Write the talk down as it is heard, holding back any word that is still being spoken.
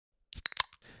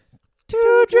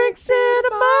Two Drink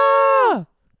Cinema!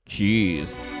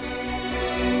 Cheers.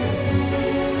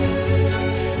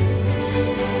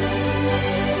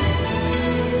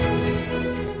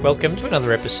 Welcome to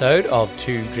another episode of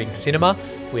Two Drink Cinema.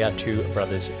 We are two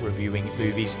brothers reviewing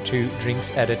movies 2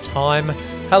 drinks at a time.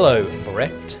 Hello,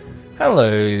 Brett. Hello,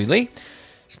 Lee.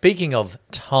 Speaking of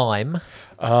time,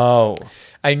 Oh,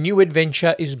 a new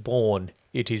adventure is born.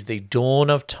 It is the dawn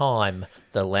of time,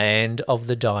 the land of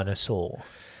the dinosaur.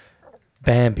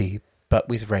 Bambi, but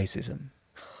with racism.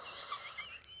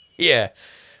 Yeah,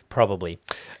 probably.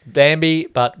 Bambi,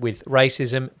 but with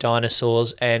racism,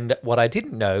 dinosaurs, and what I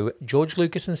didn't know, George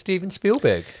Lucas and Steven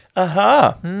Spielberg.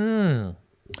 Aha.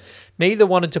 Neither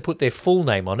wanted to put their full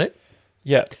name on it,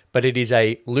 Yeah. but it is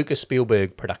a Lucas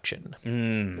Spielberg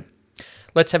production.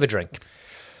 Let's have a drink.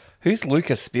 Who's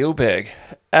Lucas Spielberg?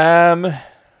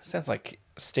 Sounds like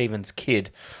Steven's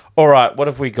kid. All right, what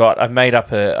have we got? I've made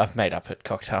up a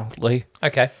cocktail, Lee.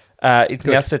 Okay. It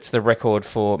now sets the record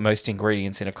for most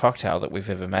ingredients in a cocktail that we've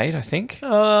ever made, I think.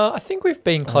 I think we've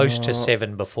been close to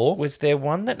 7 before. Was there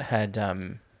one that had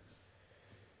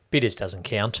Bitters doesn't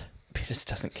count. bitters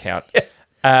doesn't count.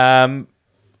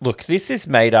 Look, this is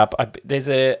made up. There's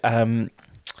a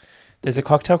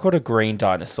cocktail called a green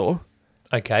dinosaur,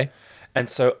 Okay. and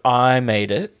so I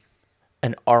made it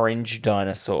an orange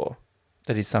dinosaur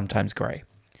that is sometimes grey.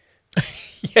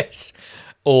 Yes.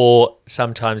 Or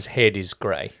sometimes head is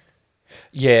grey.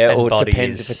 Yeah, And or it body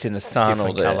depends is if it's in the sun or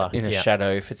different colour, in a yeah.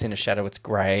 shadow. If it's in a shadow, it's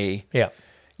grey. Yeah.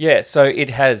 Yeah, so it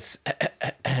has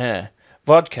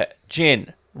vodka,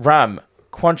 gin, rum,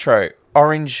 Cointreau,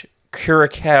 orange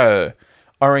curacao,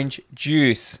 orange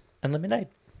juice, and lemonade.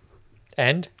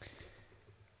 And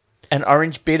And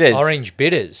orange bitters. orange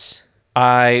bitters.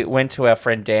 I went to our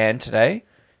friend Dan today.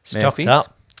 Stocked Murphy's,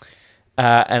 up.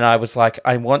 and I was like,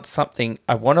 I want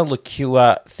a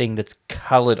liqueur thing that's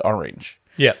coloured orange.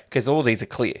 Yeah. Because all these are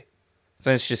clear.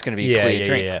 So it's just going to be Yeah, a clear yeah,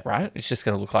 drink, yeah. right? It's just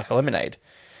going to look like a lemonade.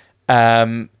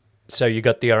 So you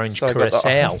got the orange So I got the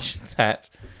curacao. orange that.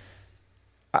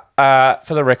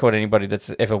 For the record, anybody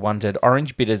that's ever wondered,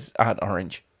 orange bitters aren't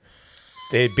orange.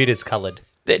 They're bitters coloured.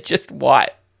 They're just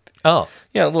white. Oh,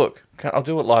 Yeah, look. I'll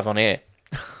do it live on air.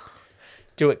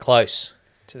 do it close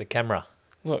to the camera.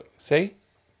 Look, see?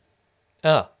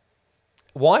 Oh.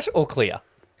 White or clear?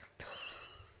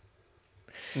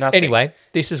 Nothing. Anyway,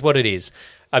 this is what it is.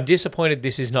 I'm disappointed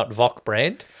this is not Voc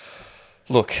brand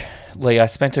Look, Lee, I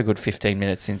spent a good 15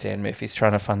 minutes in Dan Murphy's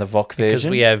trying to find the Voc version. because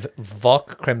we have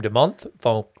Voc creme de menthe,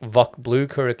 Voc blue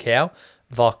curacao,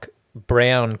 Voc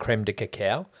brown creme de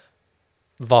cacao,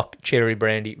 Voc cherry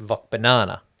brandy, Voc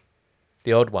banana.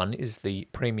 The odd one is the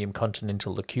premium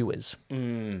continental liqueurs.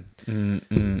 All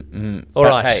But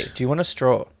right. hey, do you want a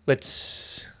straw?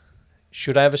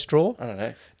 Should I have a straw? I don't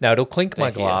know. No, it'll clink my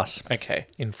They're here. glass Okay.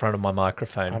 in front of my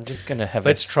microphone. I'm just going to have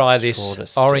Let's try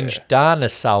this orange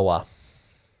dinosaur.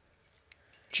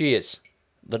 Cheers.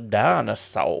 The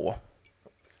dinosaur.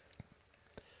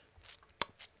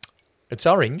 It's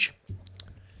orange.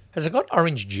 Has it got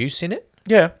orange juice in it?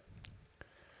 Yeah.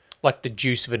 Like the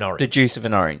juice of an orange? The juice of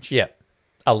an orange. Yeah.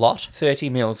 A lot? 30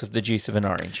 mils of the juice of an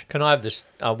orange. Can I have this?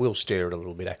 I will stir it a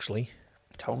little bit, actually.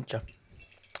 Told you.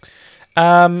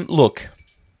 Look,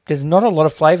 there's not a lot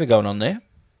of flavour going on there.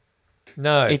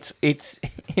 No. It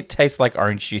tastes like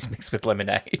orange juice mixed with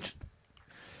lemonade.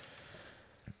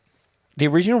 The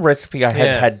original recipe I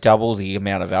had double the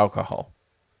amount of alcohol.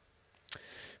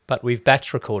 But we've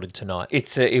batch recorded tonight.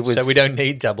 It was so we don't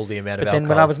need double the amount of But alcohol. then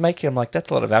when I was making, I'm like,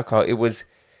 that's a lot of alcohol. It was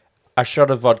a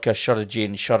shot of vodka, shot of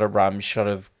gin, shot of rum, shot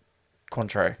of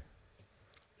Cointreau.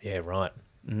 Yeah, right.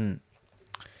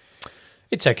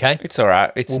 It's okay. It's all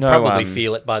right. It's We'll no, probably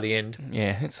feel it by the end.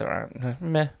 Yeah, it's all right.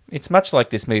 Meh. It's much like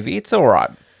this movie. It's all right.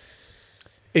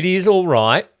 It is all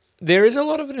right. There is a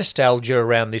lot of nostalgia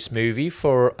around this movie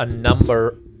for a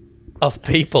number of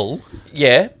people,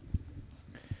 Yeah.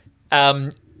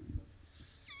 but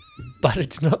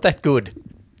it's not that good.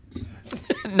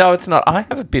 No, it's not. I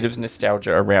have a bit of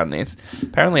nostalgia around this.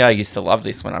 Apparently, I used to love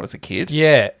this when I was a kid.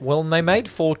 Yeah, well, they made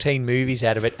 14 movies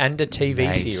out of it and a TV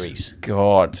Mate, series.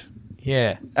 God.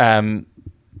 Yeah. Um.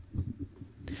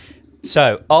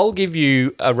 So I'll give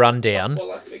you a rundown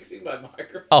Well, I'm fixing my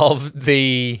microphone. of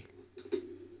the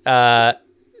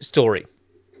story,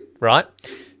 right?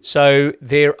 So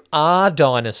there are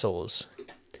dinosaurs,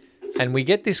 and we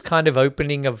get this kind of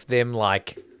opening of them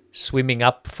like swimming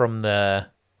up from the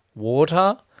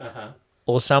water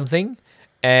or something,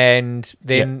 and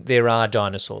then there are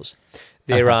dinosaurs.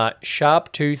 There are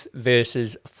Sharptooth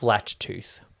versus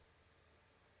Flattooth.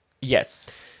 Yes.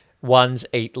 Ones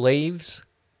eat leaves,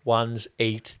 ones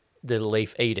eat the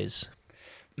leaf eaters.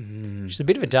 which is a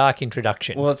bit of a dark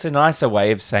introduction. Well, it's a nicer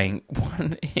way of saying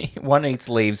one eats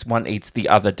leaves, one eats the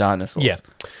other dinosaurs. Yeah.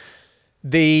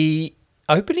 The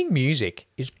opening music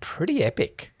is pretty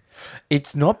epic.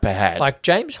 It's not bad. Like,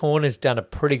 James Horner's done a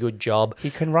pretty good job.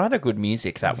 he can write a good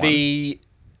music, that one. The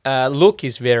look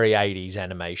is very 80s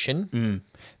animation.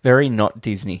 Very not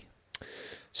Disney.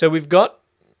 So we've got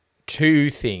two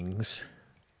things.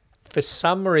 For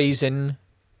some reason,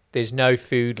 there's no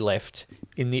food left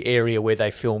in the area where they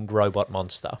filmed Robot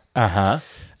Monster. Uh-huh.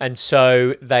 And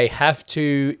so they have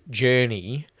to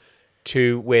journey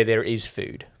to where there is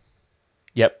food.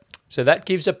 Yep. So that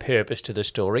gives a purpose to the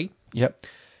story. Yep.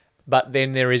 But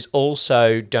then there is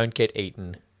also don't get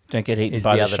eaten Don't get eaten is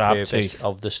by the the other sharp purpose tooth.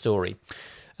 of the story.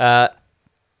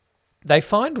 They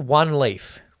find one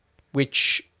leaf,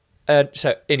 which...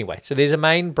 so there's a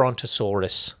main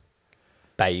Brontosaurus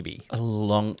baby. A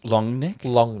long neck?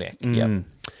 Long neck, yeah.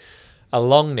 A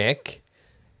long neck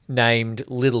named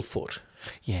Littlefoot,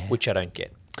 Yeah. which I don't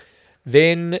get.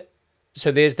 Then,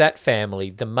 so there's that family,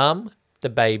 the mum, the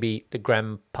baby, the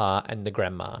grandpa, and the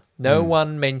grandma. No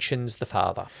one mentions the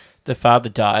father. The father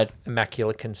died.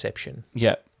 Immaculate conception.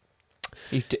 Yep.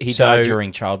 He So died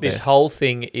during childbirth. This whole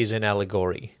thing is an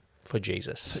allegory for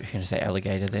Jesus. You're going to say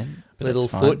alligator then? But that's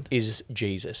Littlefoot fine. is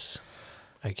Jesus.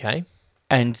 Okay?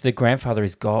 And the grandfather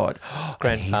is God.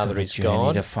 Grandfather and is he's on a journey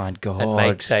God. to find God. And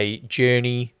makes a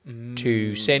journey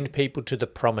to send people to the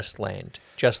promised land,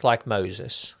 just like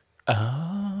Moses.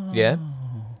 Oh. Yeah?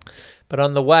 But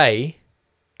on the way,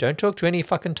 don't talk to any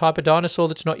fucking type of dinosaur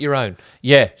that's not your own.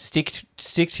 Yeah, stick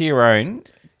to your own.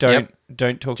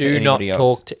 Don't talk to Do not anybody else.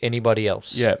 talk to anybody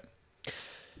else. Yeah.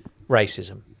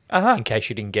 Racism, Uh-huh. in case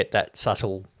you didn't get that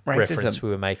subtle Racism. reference we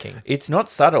were making. It's not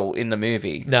subtle in the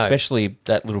movie, No. especially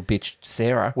that little bitch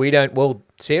Sarah.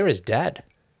 Sarah's dad.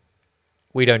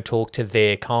 We don't talk to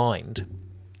their kind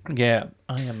Yeah,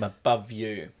 I am above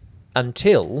you.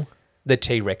 until the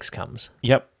T-Rex comes.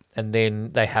 Yep. And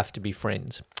then they have to be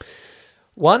friends.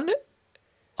 One,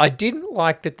 I didn't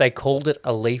like that they called it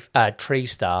a tree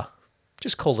star.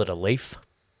 Just call it a leaf.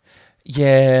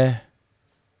 Yeah.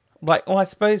 Like, well, I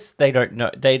suppose they don't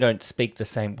know. They don't speak the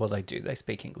same. Well, they do. They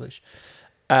speak English.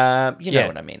 You know Yeah.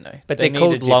 what I mean, though. But They they're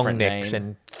need a called long different necks name.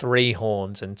 and three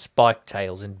horns and spiked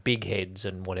tails and big heads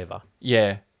and whatever,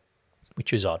 Yeah.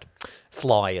 which is odd.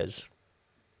 Flyers.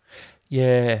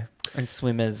 Yeah. And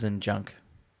swimmers and junk.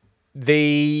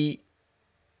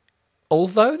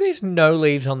 Although there's no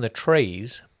leaves on the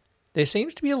trees, there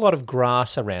seems to be a lot of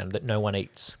grass around that no one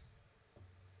eats.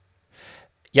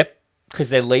 Yep. Because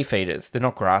they're leaf eaters. They're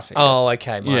not grass eaters. Oh,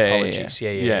 okay. My Yeah, apologies.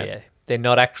 yeah. Yeah. They're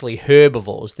not actually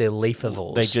herbivores. They're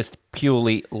leafivores. They're just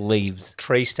purely leaves.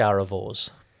 tree starovores.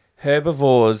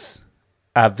 Herbivores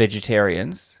are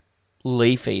vegetarians.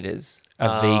 Leaf eaters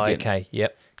are vegan. Okay.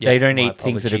 Yep. They don't My eat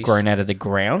things that are apologies. grown out of the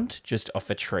ground, just off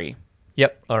a tree.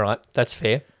 Yep. All right. That's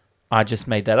fair. I just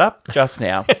made that up just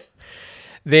now.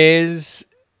 There's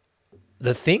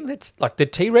the thing that's like the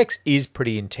T-Rex is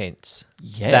pretty intense.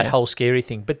 Yeah. That whole scary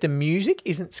thing. But the music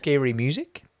isn't scary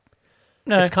music.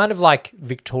 No. It's kind of like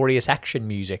victorious action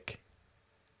music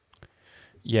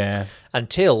Yeah.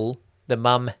 until the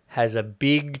mum has a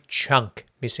big chunk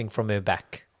missing from her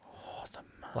back.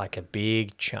 Like a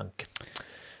big chunk.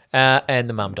 And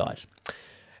the mum dies.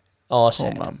 Oh,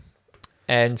 sad. Mum.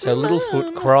 And so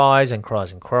Littlefoot cries and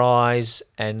cries and cries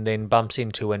and then bumps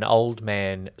into an old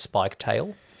man,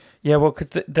 Spiketail, Yeah, well,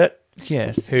 because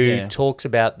yes. who yeah. talks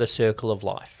about the circle of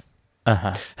life.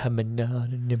 Uh-huh.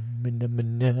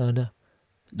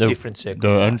 Different circle The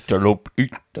of life. antelope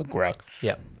eat the grass.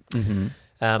 Yeah.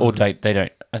 Or they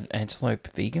don't. An antelope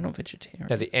vegan or vegetarian?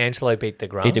 No, the antelope eat the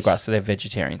grass. Eat the grass, so they're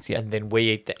vegetarians, yeah. And then we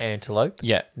eat the antelope.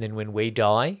 Yeah. And then when we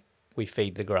die, we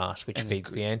feed the grass, which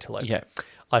feeds the antelope. Yeah.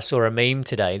 I saw a meme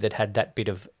today that had that bit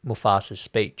of Mufasa's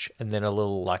speech and then a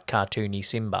little like cartoony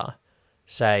Simba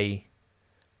say,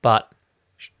 but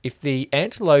if the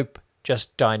antelope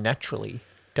just die naturally,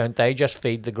 don't they just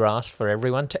feed the grass for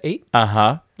everyone to eat?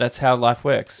 Uh-huh. That's how life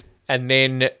works. And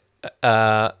then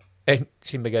and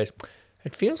Simba goes,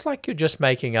 it feels like you're just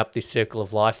making up this circle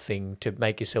of life thing to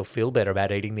make yourself feel better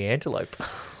about eating the antelope.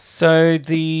 So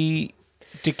the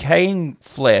decaying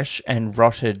flesh and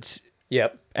rotted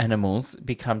Yep. animals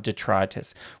become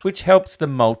detritus, which helps the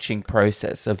mulching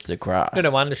process of the grass.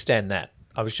 No, I understand that.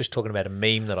 I was just talking about a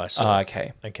meme that I saw. Oh,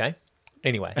 okay. Okay.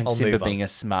 Anyway, And I'll Simba move on. being a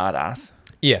smart ass.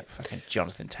 Yeah. Fucking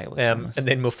Jonathan Taylor And Thomas.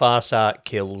 then Mufasa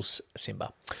kills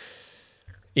Simba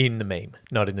in the meme,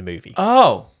 not in the movie.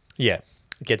 Oh. Yeah,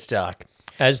 it gets dark.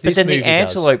 As But this then movie the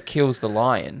does. antelope kills the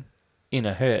lion in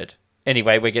a herd.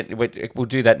 Anyway, we'll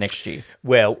do that next year.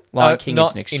 Well, Lion King is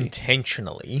not next year.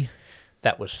 intentionally.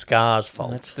 that was Scar's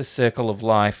fault. That's the circle of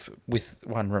life with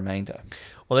one remainder.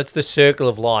 Well, that's the circle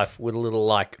of life with a little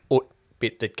like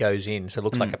bit that goes in. So it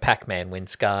looks like a Pac-Man when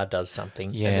Scar does something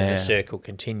and then Yeah. the circle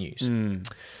continues.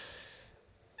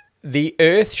 The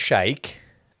Earth Shake,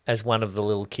 as one of the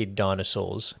little kid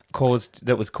dinosaurs,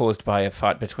 That was caused by a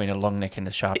fight between a long neck and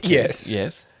a sharp tooth. Yes.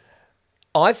 Yes.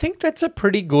 I think that's a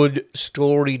pretty good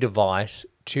story device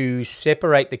to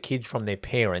separate the kids from their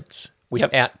parents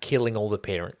without killing all the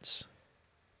parents.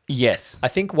 Yes. I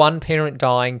think one parent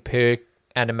dying per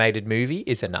animated movie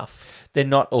is enough. They're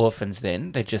not orphans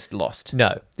then. They're just lost.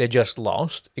 No, they're just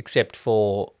lost, except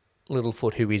for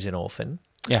Littlefoot, who is an orphan.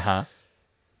 Uh-huh.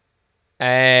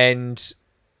 And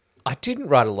I didn't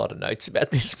write a lot of notes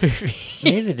about this movie.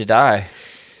 Neither did I.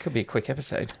 Could be a quick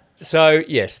episode. So,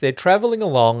 yes, they're traveling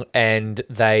along and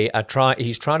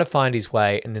he's trying to find his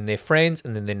way, and then they're friends,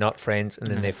 and then they're not friends, and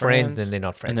then they're friends, and then they're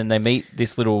not friends. And then they meet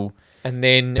this little And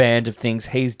then band of things.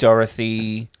 He's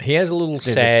Dorothy. he has a little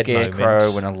There's sad a scarecrow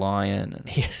moment. and a lion. And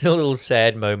He has a little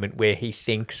sad moment where he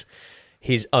thinks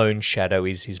his own shadow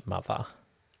is his mother.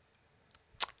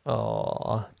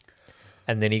 Oh.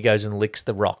 And then he goes and licks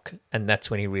the rock, and that's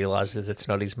when he realizes it's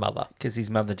not his mother. because his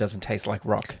mother doesn't taste like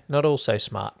rock. Not all so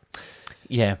smart.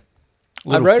 Yeah.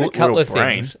 I wrote a foot, couple of little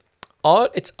brain. things. Odd.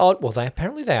 It's odd. Well, they have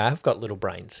got little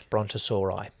brains.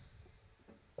 Brontosauri.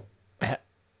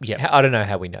 Yeah. I don't know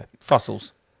how we know.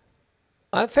 Fossils.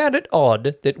 I found it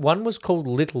odd that one was called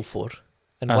Littlefoot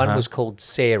and one was called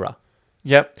Sarah.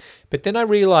 Yep. But then I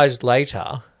realised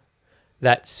later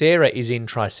that Sarah is in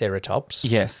Triceratops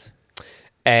Yes.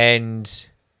 and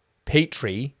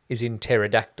Petrie is in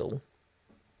Pterodactyl.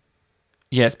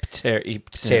 Yes. Terry.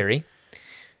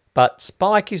 But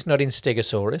Spike is not in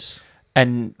Stegosaurus.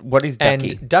 And what is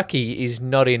Ducky? And Ducky is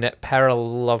not in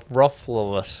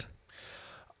Paralophrophilus.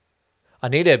 I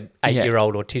need a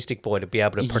 8-year-old autistic boy to be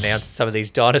able to pronounce some of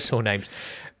these dinosaur names.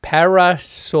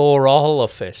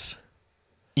 Parasaurolophus.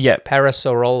 Yeah.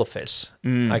 Parasaurolophus.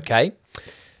 Okay.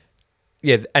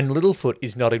 Yeah, and Littlefoot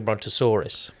is not in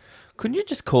Brontosaurus. Couldn't you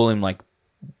just call him like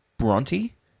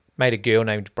Bronte? Made a girl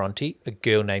named Bronte, a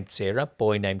girl named Sarah,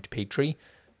 boy named Petrie,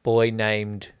 boy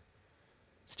named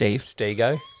Steve.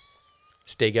 Stego.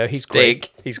 He's Steg.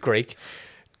 Greek. He's Greek.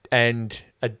 And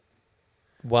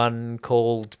one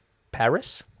called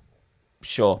Paris.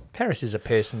 Sure. Paris is a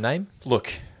person name.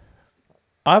 Look,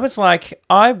 I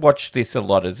watched this a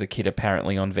lot as a kid,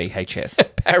 apparently on VHS.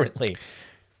 Apparently.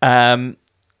 And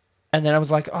then I was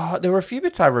like, oh, there were a few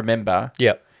bits I remember.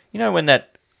 Yep. You know when I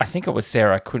think it was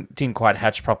Sarah, didn't quite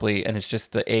hatch properly, and it's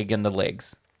just the egg and the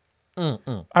legs. I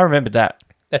remember that.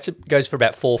 Goes for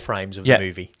about 4 frames of Yeah. the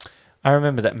movie. I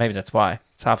remember that. Maybe that's why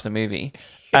it's half the movie.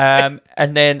 And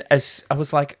then as I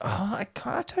was like, oh, I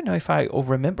don't know if I all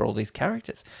remember all these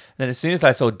characters. And then as soon as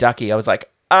I saw Ducky, I was like,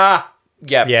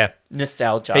 Yeah.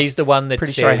 nostalgia. He's the one that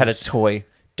Pretty says, sure I had a toy.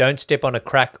 don't step on a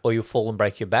crack or you'll fall and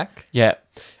break your back. Yeah.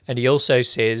 And he also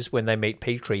says, when they meet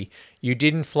Petrie, you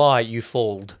didn't fly, you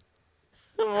falled.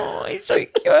 Oh, he's so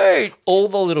cute. All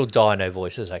the little dino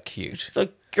voices are cute. So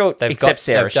cute. Except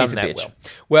Sarah, she's a bitch.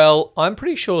 Well, I'm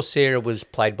pretty sure Sarah was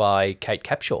played by Kate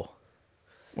Capshaw.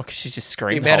 Well, because she's just The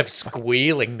screaming. amount of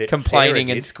squealing that Complaining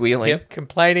Sarah and did. squealing. Yep,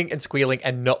 complaining and squealing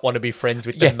and not want to be friends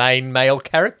with the main male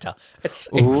character. It's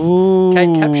Ooh. Kate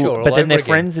Capshaw all But then over they're again.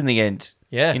 friends in the end.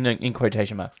 Yeah. In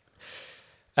quotation marks.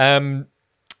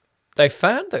 They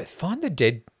find the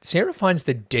dead. Sarah finds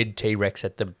the dead T-Rex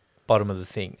at the bottom of the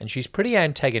thing, and she's pretty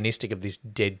antagonistic of this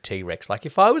dead T-Rex. Like,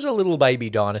 if I was a little baby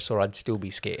dinosaur, I'd still be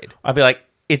scared. I'd be like,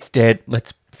 it's dead.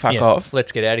 Let's fuck Yeah, off.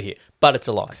 let's get out of here. But it's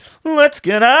alive. Let's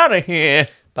get out of here.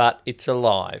 But it's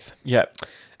alive. Yeah.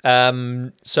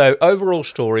 So overall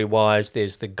story-wise,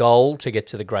 there's the goal to get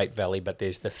to the Great Valley, but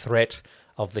there's the threat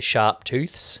of the sharp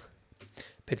tooths,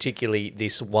 particularly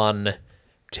this one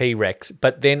T-Rex.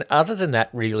 But then other than that,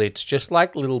 really, it's just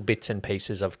like little bits and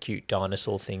pieces of cute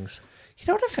dinosaur things. You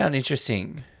know what I found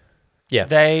interesting? Yeah.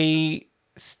 They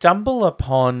stumble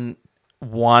upon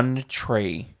one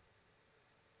tree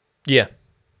Yeah.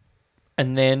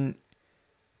 and then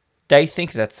they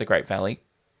think that's the Great Valley.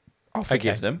 I'll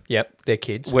forgive Okay. them. Yep, they're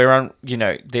kids. We're on,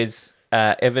 there's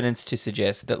evidence to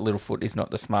suggest that Littlefoot is not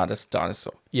the smartest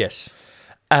dinosaur. Yes.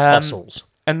 Um, Fossils.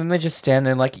 And then they just stand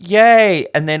there like, yay.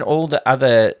 And then all the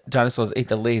other dinosaurs eat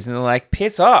the leaves and they're like,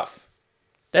 piss off.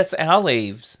 That's our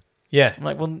leaves. Yeah. I'm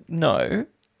like, well, no.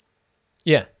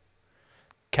 Yeah.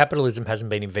 Capitalism hasn't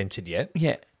been invented yet.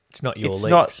 Yeah. It's not your It's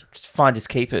leaves. not just finders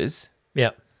keepers.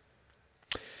 Yeah.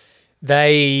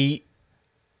 But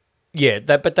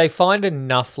they find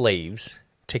enough leaves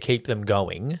to keep them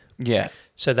going Yeah.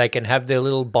 so they can have their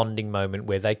little bonding moment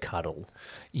where they cuddle.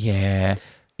 Yeah.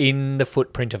 in the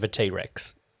footprint of a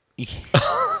T-Rex.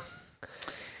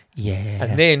 Yeah.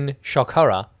 And then, shock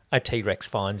horror, a T-Rex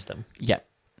finds them. Yeah.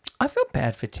 I feel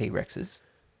bad for T-Rexes.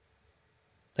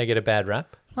 They get a bad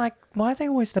rap Like, why are they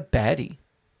always the baddie?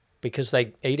 because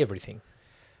they eat everything.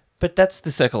 But that's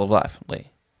the circle of life,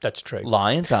 Lee. That's true.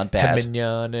 Lions aren't bad.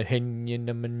 Manana,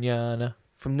 henna, manana.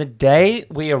 From the day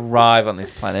we arrive on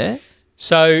this planet,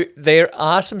 So there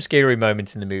are some scary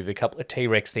moments in the movie, a couple of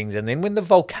T-Rex things, and then when the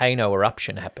volcano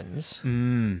eruption happens,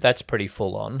 that's pretty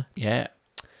full on. yeah.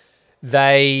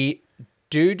 They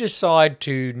do decide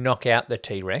to knock out the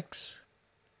T-Rex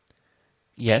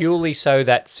Yes. purely so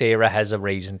that Sarah has a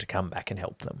reason to come back and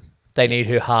help them. They need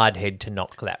her hard head to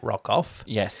knock that rock off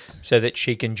Yes. so that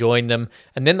she can join them,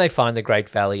 and then they find the Great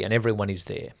Valley and everyone is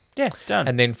there. Yeah, done.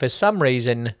 And then for some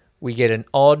reason, we get an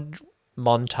odd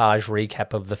montage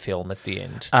recap of the film at the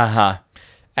end. Uh-huh.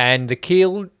 And the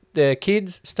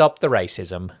kids stop the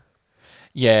racism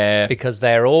Yeah. because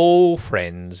they're all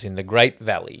friends in the Great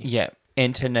Valley, Yeah.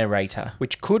 Enter narrator.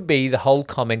 which could be the whole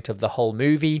comment of the whole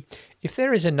movie. If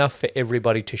there is enough for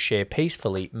everybody to share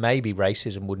peacefully, maybe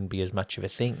racism wouldn't be as much of a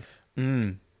thing.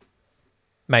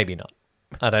 Maybe not.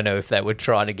 I don't know if they were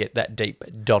trying to get that deep.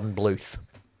 Don Bluth.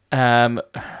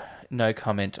 No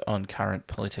comment on current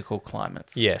political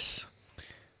climates. Yes.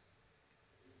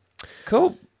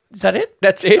 Cool. Is that it?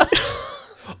 That's it.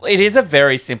 It is a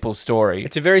very simple story.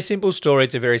 It's a very simple story.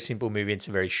 It's a very simple movie. It's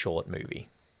a very short movie.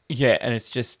 Yeah, and it's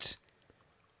just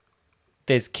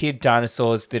there's kid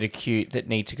dinosaurs that are cute that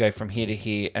need to go from here to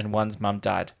here, and one's mum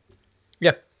died.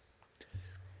 Yeah.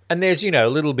 And there's, a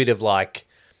little bit of like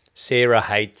Sarah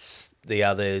hates the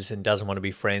others and doesn't want to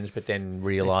be friends, but then There's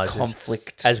realizes,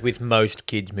 conflict. as with most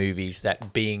kids' movies, that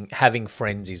having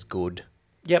friends is good.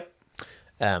 Yep.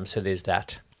 So there's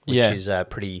that, which Yeah. is a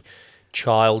pretty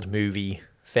child movie,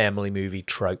 family movie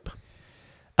trope.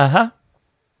 Uh-huh.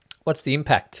 What's the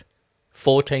impact?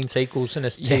 14 sequels in a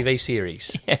TV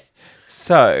series.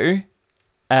 So,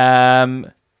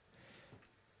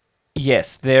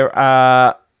 yes, there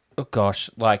are,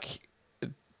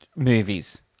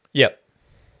 movies. Yep.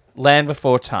 Land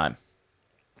Before Time,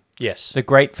 Yes. The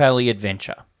Great Valley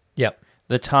Adventure, Yep.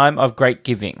 The Time of Great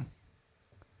Giving,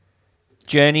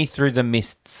 Journey Through the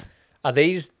Mists. Are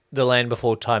these the Land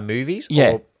Before Time movies?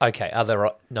 Yeah. Or, okay, are they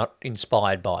not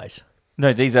inspired bys?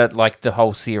 No, these are like the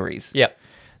whole series. Yep.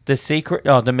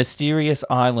 The Mysterious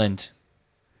Island,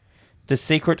 The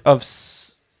Secret of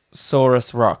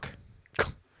Saurus Rock,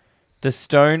 The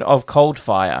Stone of Cold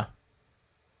Fire.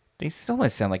 These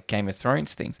almost sound like Game of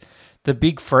Thrones things. The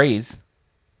Big Freeze,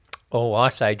 Oh,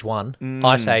 Ice Age 1.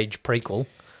 Ice Age prequel.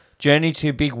 Journey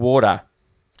to Big Water,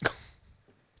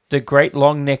 The Great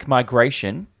Long Neck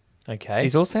Migration. Okay.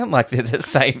 These all sound like they're the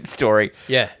same story,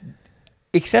 Yeah.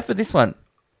 except for this one.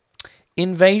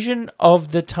 Invasion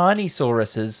of the Tiny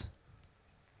Sauruses.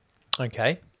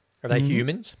 Okay. Are they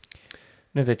humans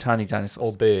No, they're tiny dinosaurs.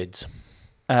 or birds?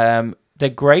 The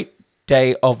Great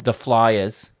Day of the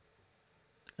Flyers,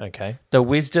 Okay. The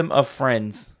Wisdom of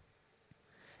Friends,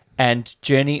 and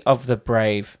Journey of the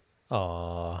Brave.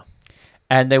 Oh.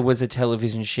 And there was a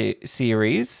television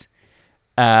series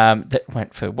that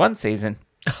went for one season,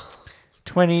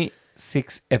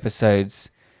 26 episodes.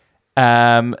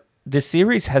 The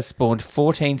series has spawned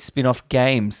 14 spin-off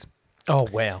games, Oh,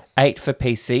 wow. 8 for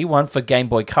PC, 1 for Game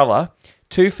Boy Color,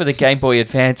 2 for the Game Boy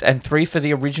Advance, and 3 for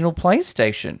the original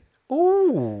PlayStation.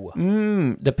 Ooh.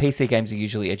 The PC games are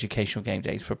usually educational game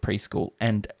days for preschool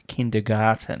and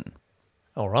kindergarten.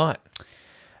 All right.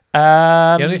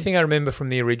 The The only thing I remember from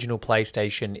the original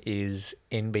PlayStation is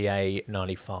NBA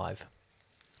 95.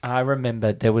 I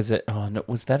remember there was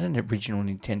was that an original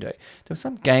Nintendo? There was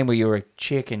some game where you were a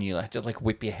chick and you had to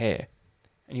whip your hair.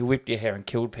 And you whipped your hair and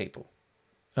killed people.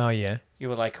 Oh, yeah. You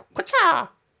were like, "Whatcha?"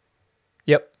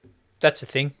 Yep. That's a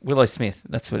thing. Willow Smith.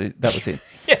 That was it.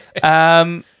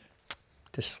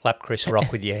 To slap Chris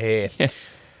Rock with your hair.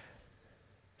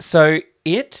 So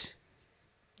it,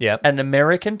 Yep. An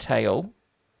American Tale,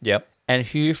 Yep. and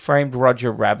Who Framed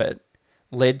Roger Rabbit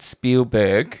led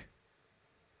Spielberg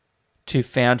to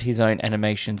found his own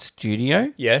animation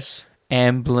studio, Yes.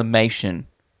 Amblimation.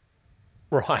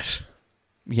 Right.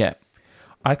 Yeah.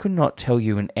 I could not tell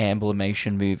you an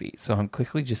Amblimation movie, so I'm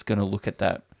quickly just going to look at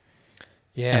that.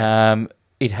 Yeah.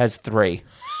 It has 3.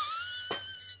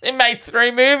 It made 3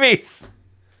 movies.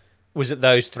 Was it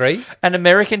those 3? An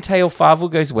American Tale, Farvel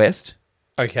Goes West,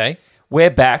 Okay. We're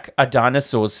Back, A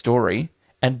Dinosaur's Story,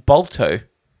 and Balto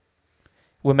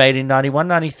were made in 91,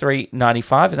 93,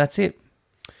 95, and that's it.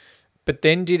 But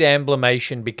then did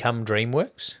Amblimation become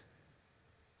DreamWorks?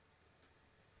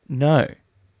 No.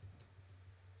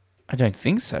 I don't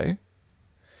think so.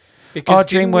 Because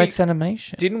DreamWorks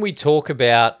Animation. Didn't we talk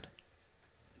about...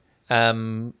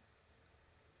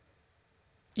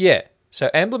 Yeah. So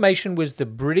Amblimation was the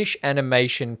British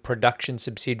animation production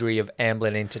subsidiary of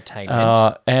Amblin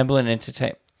Entertainment. Amblin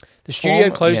Entertainment. The studio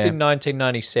closed in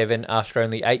 1997 after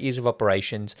only 8 years of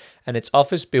operations, and its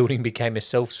office building became a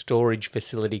self-storage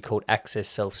facility called Access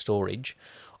Self-Storage.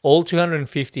 All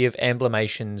 250 of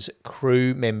Amblimation's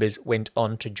crew members went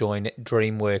on to join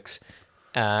DreamWorks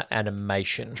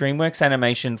Animation. DreamWorks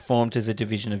Animation formed as a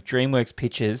division of DreamWorks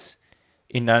Pictures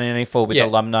in 1994 with Yeah.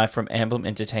 alumni from Amblin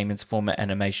Entertainment's former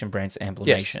animation brands Amblimation.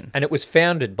 Yes, and it was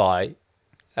founded by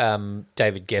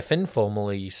David Geffen,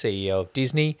 formerly CEO of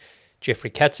Disney,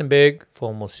 Jeffrey Katzenberg,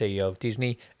 former CEO of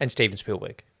Disney, and Steven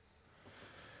Spielberg.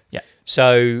 Yeah.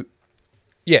 So,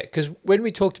 yeah, because when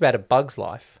we talked about A Bug's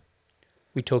Life,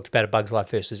 we talked about A Bug's Life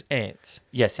versus Ants.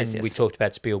 Yes, And we talked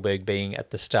about Spielberg being at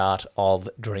the start of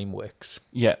DreamWorks.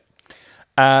 Yeah.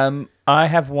 I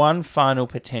have one final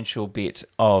potential bit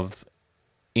of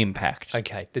impact.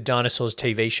 Okay, the Dinosaurs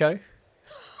TV show.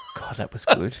 God, that was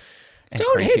good. And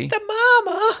Don't creepy. hit the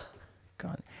mama.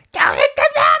 God. Don't hit the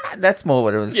mama. That's more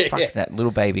what it was. Yeah, Fuck yeah. that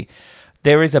little baby.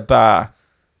 There is a bar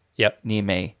Yep. near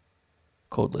me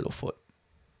called Littlefoot.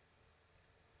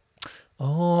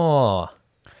 Oh,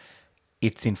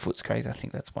 It's in Footscray. I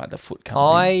think that's why the foot comes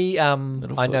in. I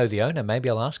Littlefoot. know the owner. Maybe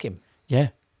I'll ask him. Yeah,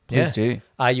 please Yeah. do.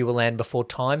 Are you a Land Before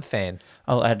Time fan?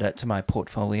 I'll add that to my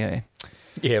portfolio.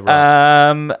 Yeah,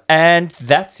 right. And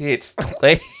that's it.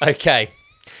 Okay.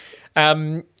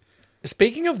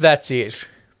 Speaking of that's it,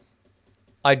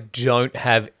 I don't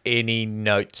have any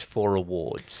notes for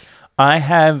awards. I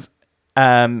have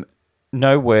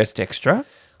no worst extra.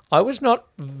 I was not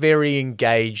very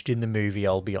engaged in the movie,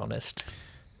 I'll be honest.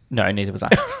 No, neither was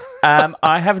I.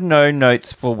 I have no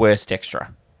notes for worst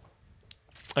extra.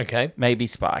 Okay. Maybe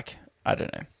Spike. I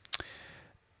don't know.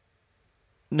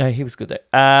 No, he was good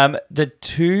there. The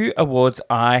two awards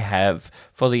I have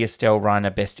for the Estelle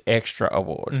Reiner Best Extra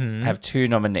Award have two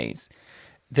nominees.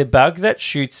 The bug that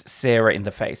shoots Sarah in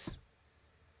the face.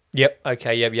 Yep.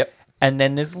 Okay. Yep. And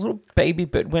then there's a little baby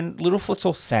bird. When Littlefoot's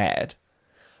all sad,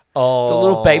 Oh. the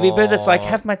little baby bird that's like,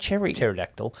 have my cherry.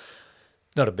 Pterodactyl.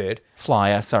 Not a bird.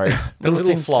 Flyer, sorry. The little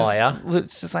thing's flyer.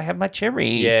 It's just like, have my cherry.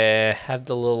 Yeah. Have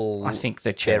the little I think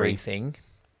the cherry cherry. thing.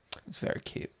 It's very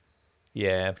cute.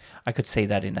 Yeah. I could see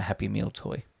that in a Happy Meal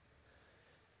toy.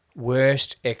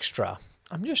 Worst extra.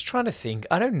 I'm just trying to think.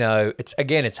 I don't know.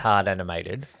 It's hard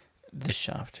animated. The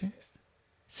Shaft Tooth.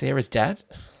 Sarah's dad.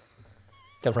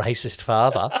 The racist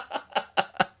father.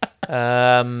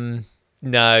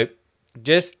 No,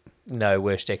 just no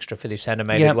worst extra for this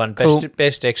animated Yep, one. cool.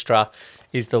 Best extra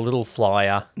is the little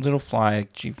flyer. Little flyer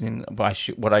gives in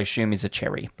what I assume is a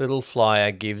cherry. Little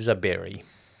flyer gives a berry.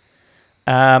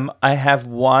 I have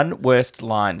one worst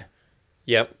line.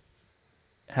 Yep.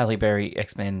 Halle Berry,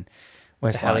 X-Men,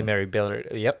 worst Halle line. Mary Biller.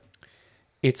 Yep.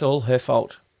 It's all her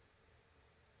fault.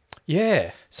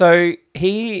 Yeah. So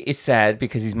he is sad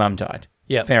because his mum died.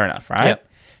 Yep. Fair enough, right? Yep.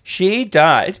 She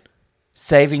died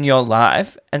saving your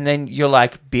life, and then you're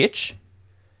like, bitch,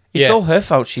 it's Yeah. all her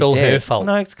fault she's all dead. her fault.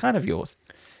 No, it's kind of yours.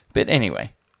 But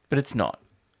anyway, but it's not.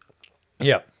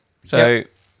 Yep. So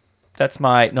that's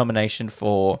my nomination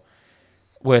for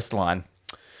worst line.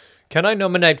 Can I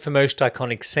nominate for most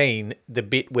iconic scene the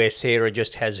bit where Sarah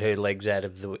just has her legs out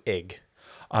of the egg?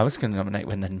 I was going to nominate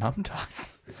when the mum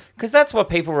dies. Because that's what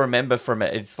people remember from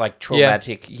it. It's like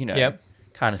traumatic, Yep.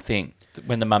 kind of thing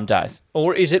when the mum dies.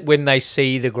 Or is it when they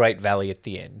see the Great Valley at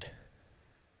the end?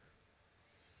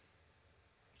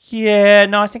 Yeah,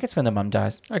 no, I think it's when the mum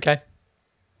dies. Okay.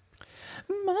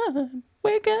 Mum,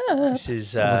 wake up. This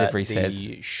is Whatever he the says.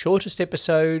 shortest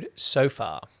episode so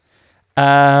far.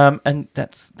 And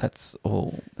that's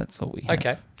all we have.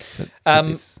 Okay. for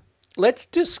this. Let's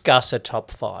discuss a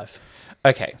top 5.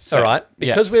 Okay. So, All right.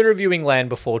 yeah. Because we're reviewing Land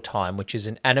Before Time, which is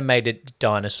an animated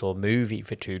dinosaur movie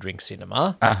for Two Drink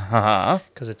Cinema, Uh-huh.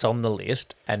 because it's on the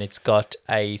list and it's got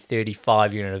a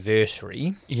 35-year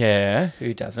anniversary. Yeah,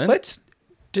 who doesn't? Let's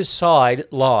decide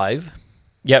live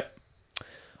Yep.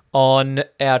 on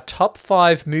our top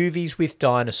 5 movies with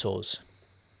dinosaurs.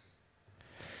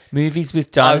 Movies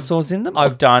with dinosaurs in them?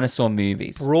 I've- Of dinosaur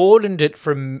movies. Broadened it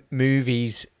from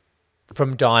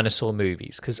dinosaur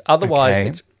movies, because otherwise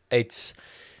Okay. it's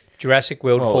Jurassic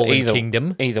World, Fallen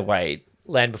Kingdom, Either way.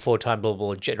 Land Before Time, blah, blah,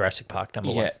 blah, Jurassic Park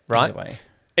number 1, Yeah, right? either way.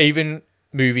 Even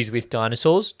movies with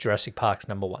dinosaurs, Jurassic Park's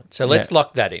number 1. So let's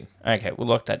lock that in. Okay, we'll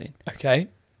lock that in. Okay.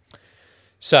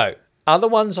 So, other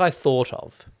ones I thought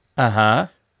of. Uh-huh.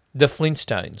 The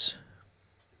Flintstones.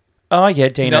 Oh, yeah,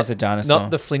 Dino's a dinosaur.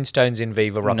 Not the Flintstones in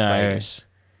Viva Rock No. Vegas.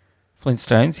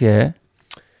 Flintstones, yeah.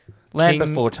 Land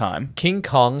Before Time. King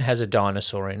Kong has a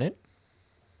dinosaur in it.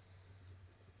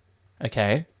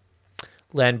 Okay.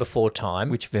 Land Before Time.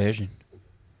 Which version?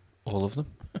 All of them?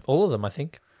 All of them, I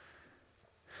think.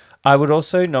 I would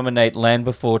also nominate Land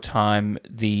Before Time,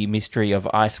 The Mystery of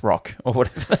Ice Rock, or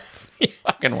whatever the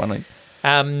fucking one is.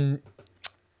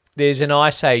 There's an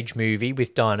Ice Age movie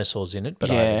with dinosaurs in it, but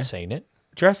I Yeah. haven't seen it.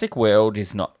 Jurassic World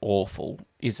is not awful,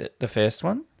 is it? The first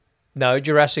one? No,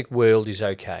 Jurassic World is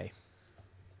okay.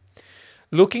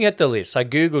 Looking at the list, I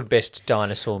googled best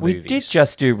dinosaur We movies. did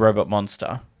just do Robot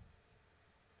Monster.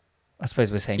 I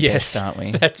suppose we're saying yes, best, aren't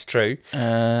we? that's true.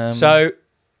 Um, So,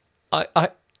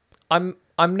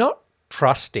 I'm not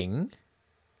trusting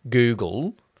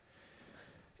Google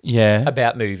yeah.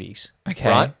 about movies. Okay.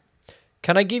 Right?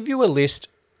 Can I give you a list?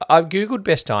 I've googled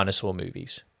best dinosaur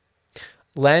movies.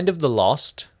 Land of the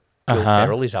Lost, Will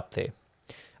Ferrell is up there.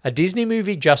 A Disney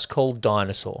movie just called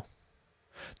Dinosaur.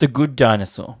 The Good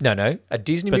Dinosaur. No, a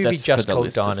Disney But movie that's just for the called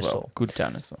list as Dinosaur. well. Good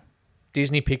Dinosaur.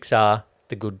 Disney Pixar,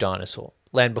 The Good Dinosaur.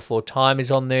 Land Before Time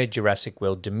is on there. Jurassic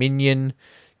World Dominion,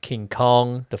 King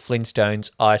Kong, The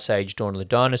Flintstones, Ice Age, Dawn of the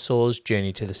Dinosaurs,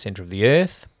 Journey to the Center of the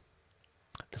Earth,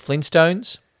 The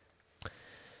Flintstones.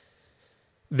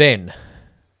 Then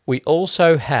we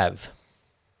also have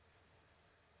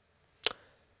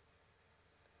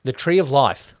The Tree of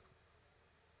Life.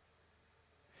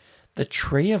 The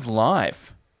Tree of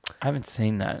Life. I haven't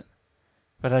seen that.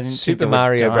 But I didn't think Super there were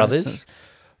Mario Brothers. dinosaurs.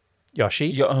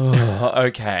 Yoshi.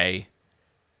 Okay.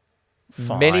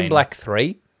 Fine. Men in Black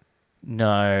 3.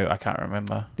 No, I can't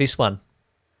remember. This one.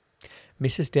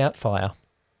 Mrs. Doubtfire.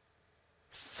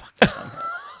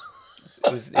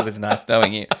 It was nice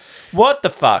knowing you. What the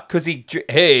fuck? Because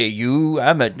hey, you,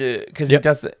 I'm a because he Yep.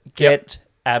 does get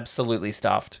absolutely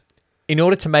stuffed. In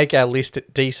order to make our list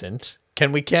decent,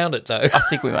 can we count it though? I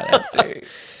think we might have to.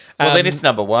 Well, then it's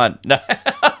number one. No.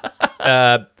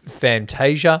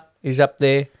 Fantasia is up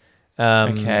there.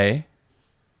 Okay.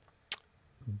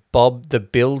 Bob the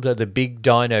Builder, the Big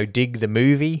Dino Dig the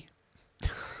movie,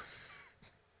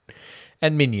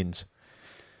 and Minions.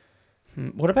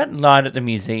 What about Night at the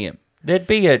Museum? There'd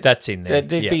be a That's in there.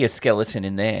 There'd be a skeleton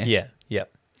in there. Yeah.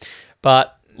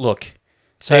 But Look,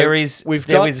 so there is we've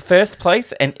there got is first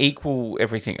place and equal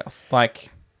everything else. Like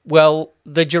well,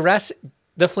 the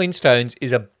Flintstones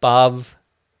is above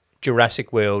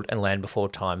Jurassic World and Land Before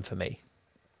Time for me.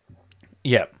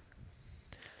 yeah,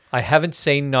 I haven't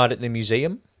seen Night at the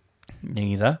Museum.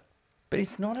 neither. But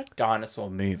it's not a dinosaur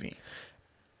movie.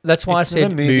 That's why It's I not a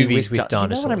said movie movies with You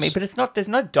dinosaurs. know what I mean? But it's not. There's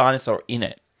no dinosaur in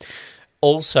it.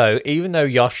 Also, even though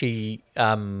Yoshi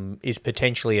is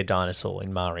potentially a dinosaur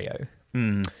in Mario,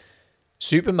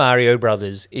 Super Mario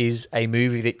Brothers is a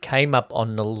movie that came up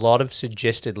on a lot of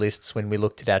suggested lists when we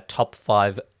looked at our top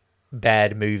 5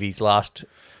 bad movies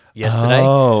yesterday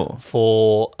Oh,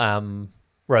 for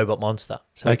Robot Monster.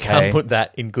 So we Okay. can't put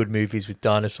that in good movies with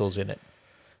dinosaurs in it.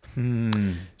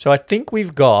 So I think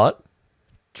we've got,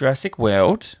 Jurassic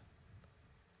World,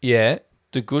 yeah,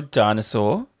 The Good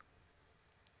Dinosaur.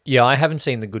 I haven't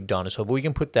seen The Good Dinosaur, but we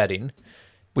can put that in.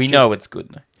 We know it's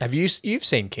good. You've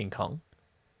seen King Kong?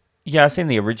 Yeah, I've seen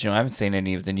the original. I haven't seen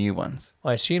any of the new ones.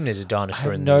 I assume there's a I dinosaur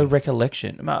have in no there.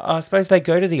 recollection. I suppose they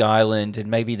go to the island and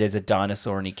maybe there's a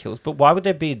dinosaur and he kills. But why would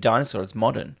there be a dinosaur? It's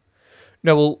modern.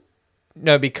 No,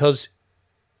 because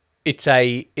it's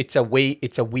a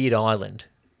weird island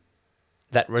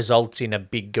that results in a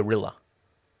big gorilla.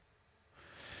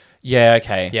 Yeah,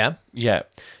 okay. Yeah. Yeah.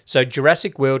 So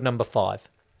Jurassic World number 5,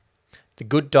 The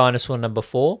Good Dinosaur number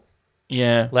 4,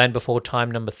 Yeah. Land Before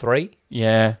Time number 3,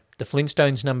 Yeah. The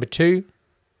Flintstones number 2,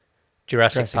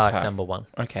 Jurassic Jurassic Park Park. number 1.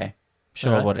 Okay.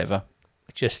 Sure, Alright. whatever.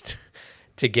 Just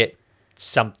to get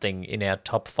something in our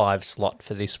top 5 slot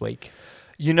for this week.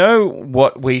 You know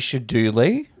what we should do,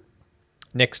 Lee?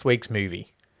 Next week's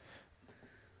movie.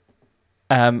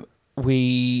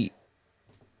 We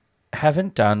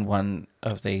haven't done one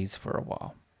of these for a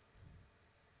while.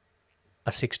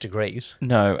 A 6 Degrees.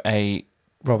 No, a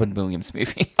Robin Williams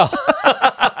movie.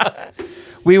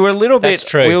 We were a little That's bit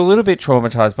true. we were a little bit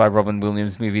traumatized by Robin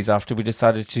Williams movies after we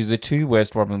decided to do the 2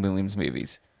 worst Robin Williams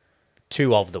movies.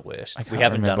 2 of the worst. I can't We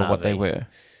haven't remember done what they RV. were.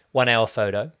 1 Hour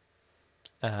Photo.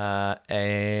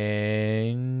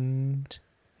 And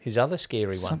his other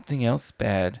scary one. Something else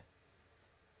bad.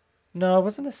 No, it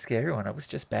wasn't a scary one. It was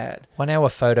just bad. 1 Hour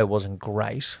Photo wasn't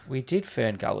great. We did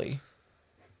Fern Gully,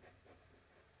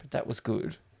 but that was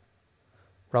good.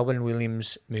 Robin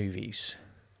Williams movies.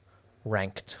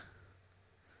 Ranked.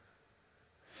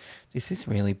 This is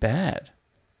really bad.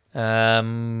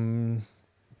 Birdcage.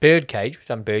 We've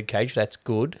done Birdcage. That's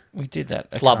good. We did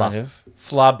that. Flubber. Kind of.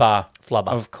 Flubber. Flubber.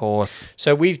 Of course.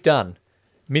 So we've done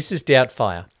Mrs.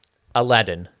 Doubtfire,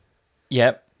 Aladdin,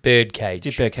 Yep. Birdcage,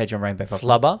 Did Birdcage on Rainbow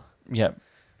Buffalo. Flubber, Yep.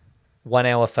 1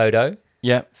 Hour Photo,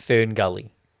 Yep. Fern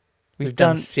Gully. We've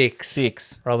done done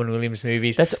six Robin Williams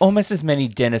movies. That's almost as many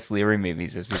Dennis Leary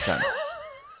movies as we've done.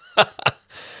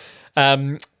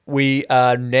 We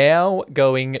are now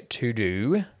going to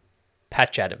do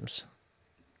Patch Adams,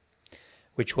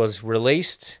 which was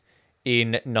released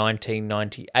in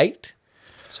 1998.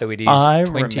 So it is I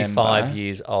 25 remember-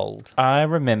 years old. I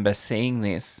remember seeing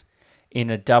this in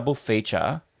a double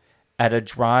feature at a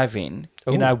drive-in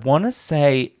in, Ooh. I want to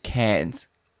say, Cairns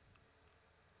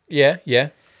Yeah, yeah.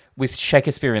 with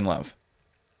Shakespeare in Love.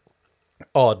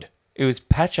 Odd. It was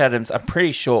Patch Adams, I'm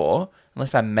pretty sure,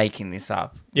 unless I'm making this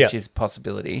up, Yeah. which is a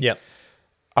possibility. Yep.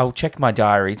 I'll check my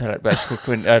diary that I took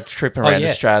when a trip around yeah.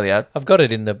 Australia I've got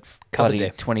it in the cupboard bloody there.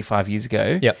 25 years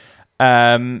ago. Yep.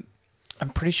 I'm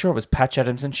pretty sure it was Patch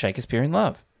Adams and Shakespeare in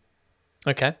Love.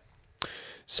 Okay.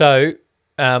 So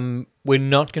we're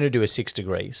not going to do a 6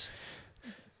 Degrees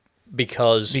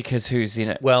because, Because who's in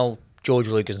it? well, George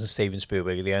Lucas and Steven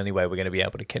Spielberg are the only way we're going to be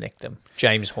able to connect them.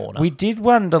 James Horner. We did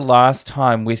one the last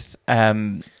time with...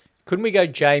 Couldn't we go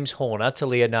James Horner to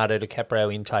Leonardo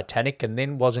DiCaprio in Titanic, and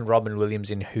then wasn't Robin Williams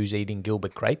in Who's Eating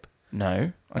Gilbert Grape?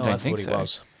 no, I Oh, don't I think thought so. he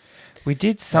was. We did Maybe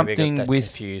I got something that with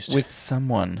confused. with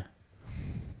someone.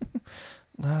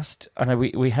 I know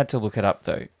we had to look it up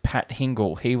though. Pat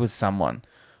Hingle, he was someone.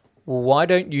 Well, why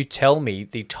don't you tell me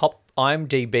the top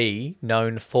IMDb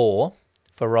known for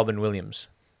Robin Williams?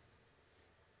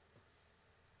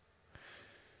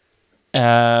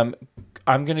 I'm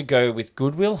going to go with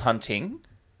Good Will Hunting.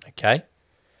 Okay.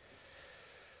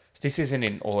 This isn't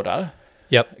in order.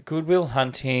 Yep. Good Will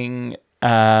Hunting.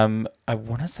 I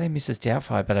want to say Mrs.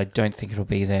 Doubtfire, but I don't think it'll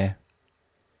be there.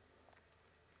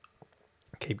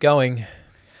 Keep going.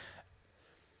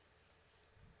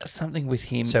 Something with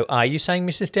him. So are you saying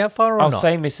Mrs. Doubtfire or I'll not?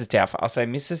 say Mrs. Doubtfire. I'll say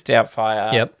Mrs.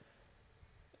 Doubtfire. Yep.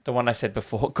 The one I said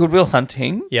before. Good Will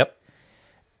Hunting. Yep.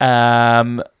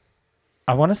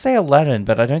 I want to say Aladdin,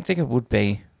 but I don't think it would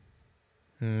be.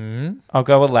 I'll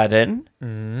go Aladdin.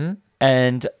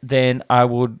 And then I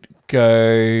would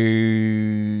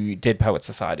go Dead Poet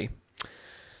Society.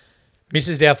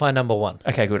 Mrs. Doubtfire number 1.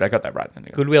 Okay, good. I got that right.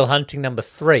 Good Will Hunting number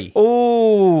 3.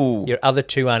 Oh. Your other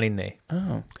 2 aren't in there.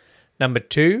 Oh. Number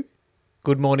 2,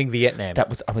 Good Morning Vietnam.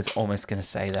 I was almost going to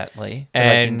say that, Lee. But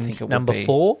I didn't think it And would number be.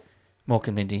 4, Mork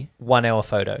and Mindy. 1 Hour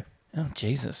Photo. Oh,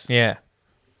 Jesus. Yeah.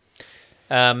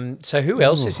 So who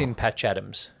else is in Patch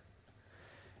Adams?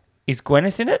 Is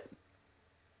Gwyneth in it?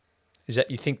 Is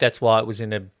that, you think that's why it was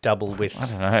in a double with I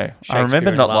don't know. I Shakespeare remember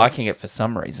in not Love? liking it for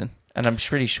some reason. And I'm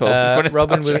pretty sure it was Gwyneth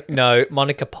Robin Paltrow. Williams? No,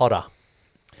 Monica Potter.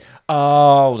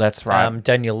 Oh, that's right.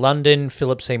 Daniel London,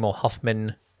 Philip Seymour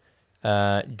Hoffman,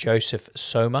 Joseph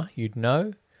Soma, you'd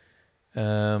know,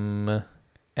 and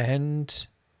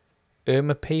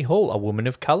Irma P. Hall, A Woman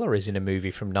of Colour, is in a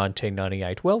movie from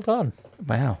 1998. Well done.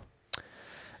 Wow.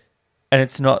 And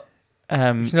it's not...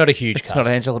 It's not a huge It's cast. not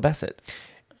Angela Bassett.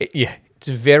 Yeah, it's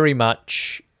very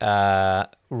much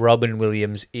Robin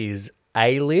Williams is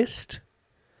A-list,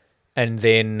 and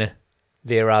then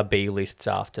there are B-lists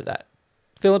after that.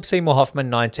 Philip Seymour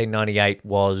Hoffman, 1998,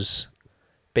 was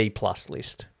B-plus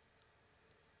list.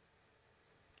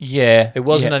 Yeah. It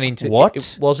wasn't What?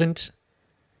 It wasn't.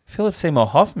 Philip Seymour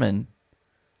Hoffman?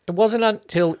 It wasn't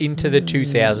until into the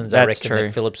 2000s, I that's reckon, true.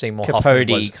 that Philip Seymour Capote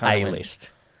Hoffman was kind of went-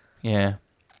 A-list. Yeah.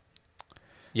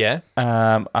 Yeah,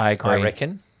 I agree. I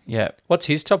reckon. Yeah. What's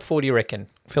his top 4, do you reckon?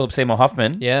 Philip Seymour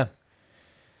Hoffman? Yeah.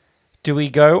 Do we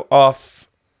go off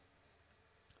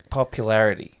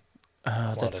popularity?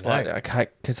 Oh, that's don't know. why.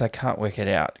 Because I can't work it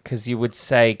out. Because you would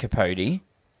say Capote.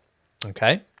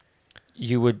 Okay.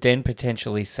 You would then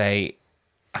potentially say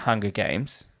Hunger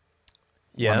Games.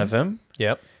 Yeah. One of them.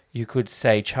 Yep. You could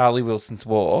say Charlie Wilson's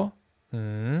War.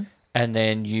 And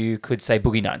then you could say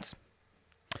Boogie Nights.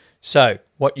 So,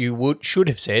 what you should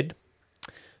have said,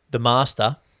 The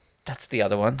Master, That's the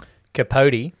other one.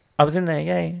 Capote, I was in there,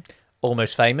 yeah.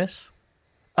 Almost Famous,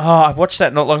 Oh, I watched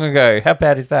that not long ago. How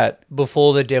bad is that?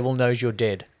 Before the Devil Knows You're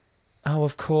Dead. Oh,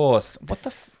 of course. What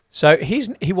the... So,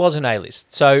 he was an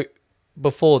A-list. So,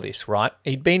 before this, right,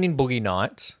 he'd been in Boogie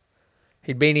Nights,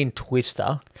 he'd been in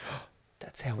Twister,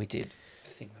 That's how we did.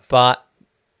 but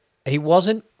he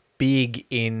wasn't big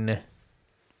in,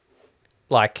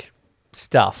 like,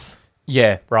 stuff.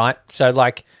 Yeah. Right? So,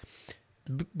 like,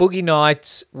 Boogie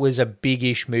Nights was a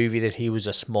big-ish movie that he was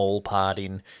a small part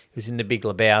in. He was in The Big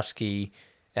Lebowski,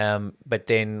 but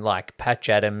then, like, Patch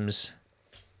Adams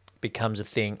becomes a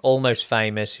thing. Almost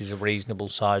Famous is a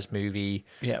reasonable-sized movie.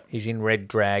 Yeah. He's in Red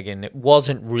Dragon. It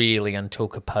wasn't really until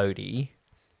Capote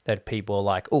that people are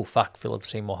like, oh, fuck, Philip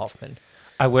Seymour Hoffman.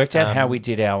 I worked out how we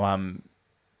did our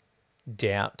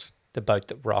Doubt, The Boat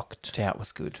That Rocked, doubt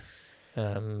was good.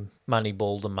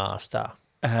 Moneyball, The Master,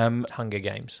 Hunger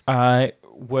Games. I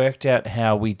worked out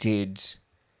how we did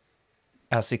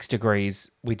our 6 degrees.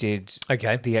 We did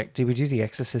Okay. did we do The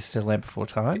Exorcist: A Land Before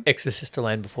Time? Exorcist: A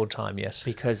Land Before Time, yes.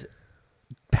 Because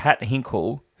Pat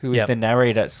Hinkle, who is Yep. the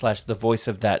narrator / the voice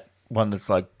of that one that's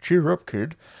like, cheer up,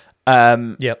 kid,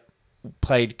 Yep.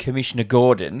 played Commissioner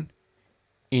Gordon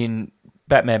in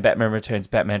Batman Returns,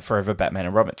 Batman Forever, Batman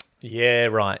and Robin. Yeah,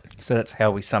 right. So that's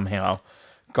how we somehow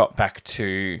got back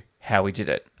to how we did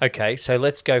it. Okay, so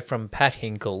let's go from Pat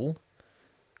Hinkle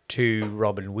to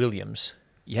Robin Williams.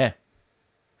 Yeah.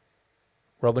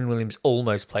 Robin Williams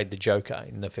almost played the Joker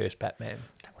in the first Batman.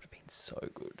 That would have been so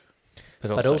good.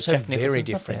 But also Jack very Nicholson's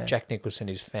not different. bad. Jack Nicholson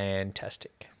is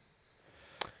fantastic.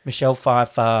 Michelle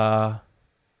Pfeiffer,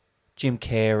 Jim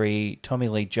Carrey, Tommy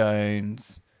Lee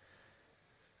Jones,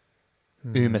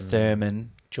 Uma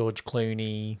Thurman. George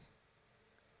Clooney,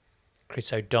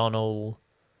 Chris O'Donnell.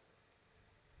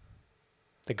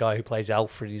 The guy who plays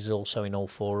Alfred is also in all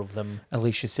 4 of them.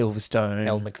 Alicia Silverstone,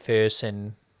 Elle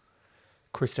McPherson.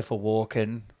 Christopher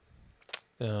Walken.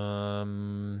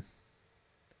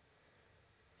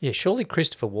 Yeah, surely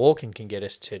Christopher Walken can get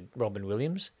us to Robin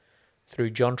Williams through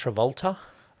John Travolta.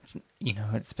 You know,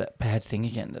 it's a bad thing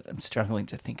again that I'm struggling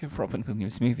to think of Robin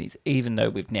Williams movies, even though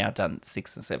we've now done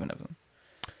 6 or 7 of them.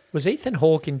 Was Ethan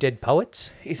Hawke in Dead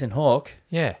Poets? Ethan Hawke,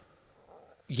 Yeah.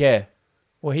 yeah,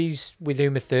 Well, he's with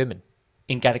Uma Thurman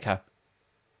in Gattaca.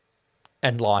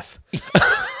 and Life.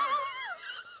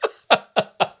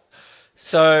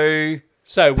 So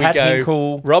So we Pat go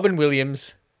Hinkle. Robin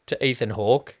Williams to Ethan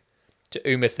Hawke to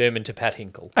Uma Thurman to Pat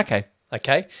Hinkle. Okay,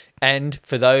 Okay? And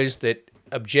for those that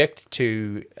object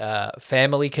to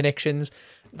family connections,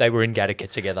 they were in Gattaca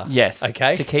together. yes,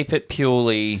 Okay? to keep it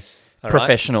purely All right.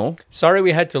 professional. Sorry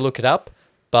we had to look it up,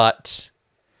 but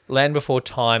Land Before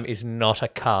Time is not a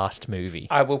cast movie.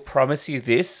 I will promise you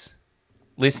this,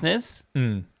 listeners,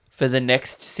 for the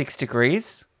next 6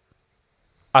 degrees,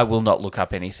 I will not look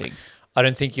up anything. I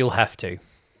don't think you'll have to.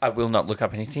 I will not look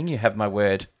up anything. You have my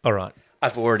word. All right.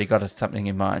 I've already got something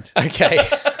in mind. Okay.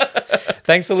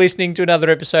 Thanks for listening to another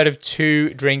episode of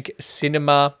Two Drink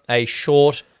Cinema, a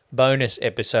short bonus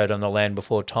episode on The Land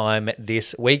Before Time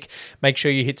this week. Make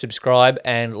sure you hit subscribe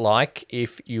and like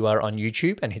if you are on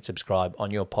YouTube, and hit subscribe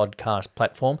on your podcast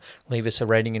platform. Leave us a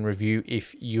rating and review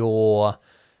if your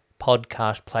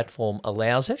podcast platform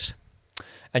allows it.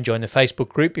 And join the Facebook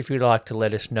group if you'd like to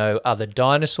let us know other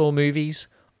dinosaur movies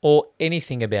or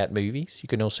anything about movies. You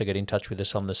can also get in touch with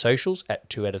us on the socials at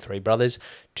 2 out of 3 Brothers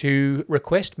to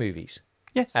request movies,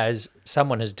 Yes. as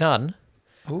someone has done,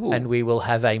 Ooh. and we will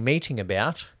have a meeting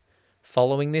about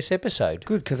following this episode.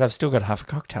 Good, because I've still got half a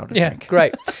cocktail to Yeah, drink.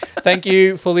 great. Thank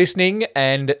you for listening,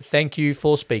 and thank you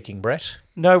for speaking, Brett.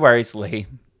 No worries, Lee.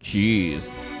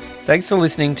 Cheers. Thanks for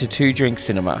listening to Two Drink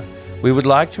Cinema. We would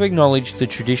like to acknowledge the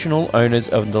traditional owners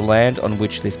of the land on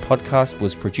which this podcast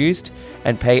was produced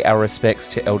and pay our respects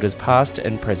to elders past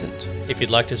and present. If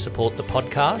you'd like to support the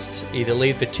podcasts, either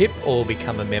leave a tip or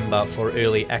become a member for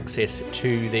early access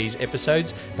to these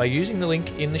episodes by using the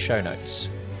link in the show notes.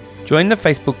 Join the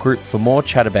Facebook group for more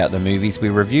chat about the movies we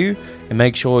review, and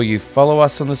make sure you follow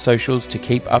us on the socials to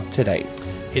keep up to date.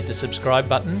 Hit the subscribe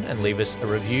button and leave us a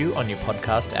review on your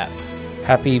podcast app.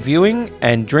 Happy viewing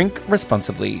and drink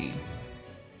responsibly.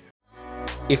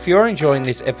 If you're enjoying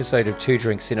this episode of Two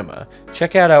Drink Cinema,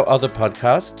 check out our other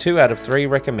podcast, 2 out of 3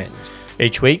 Recommend.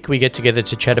 Each week, we get together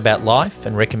to chat about life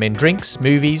and recommend drinks,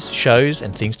 movies, shows,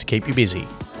 and things to keep you busy.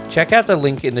 Check out the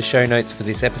link in the show notes for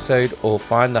this episode or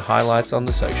find the highlights on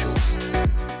the socials.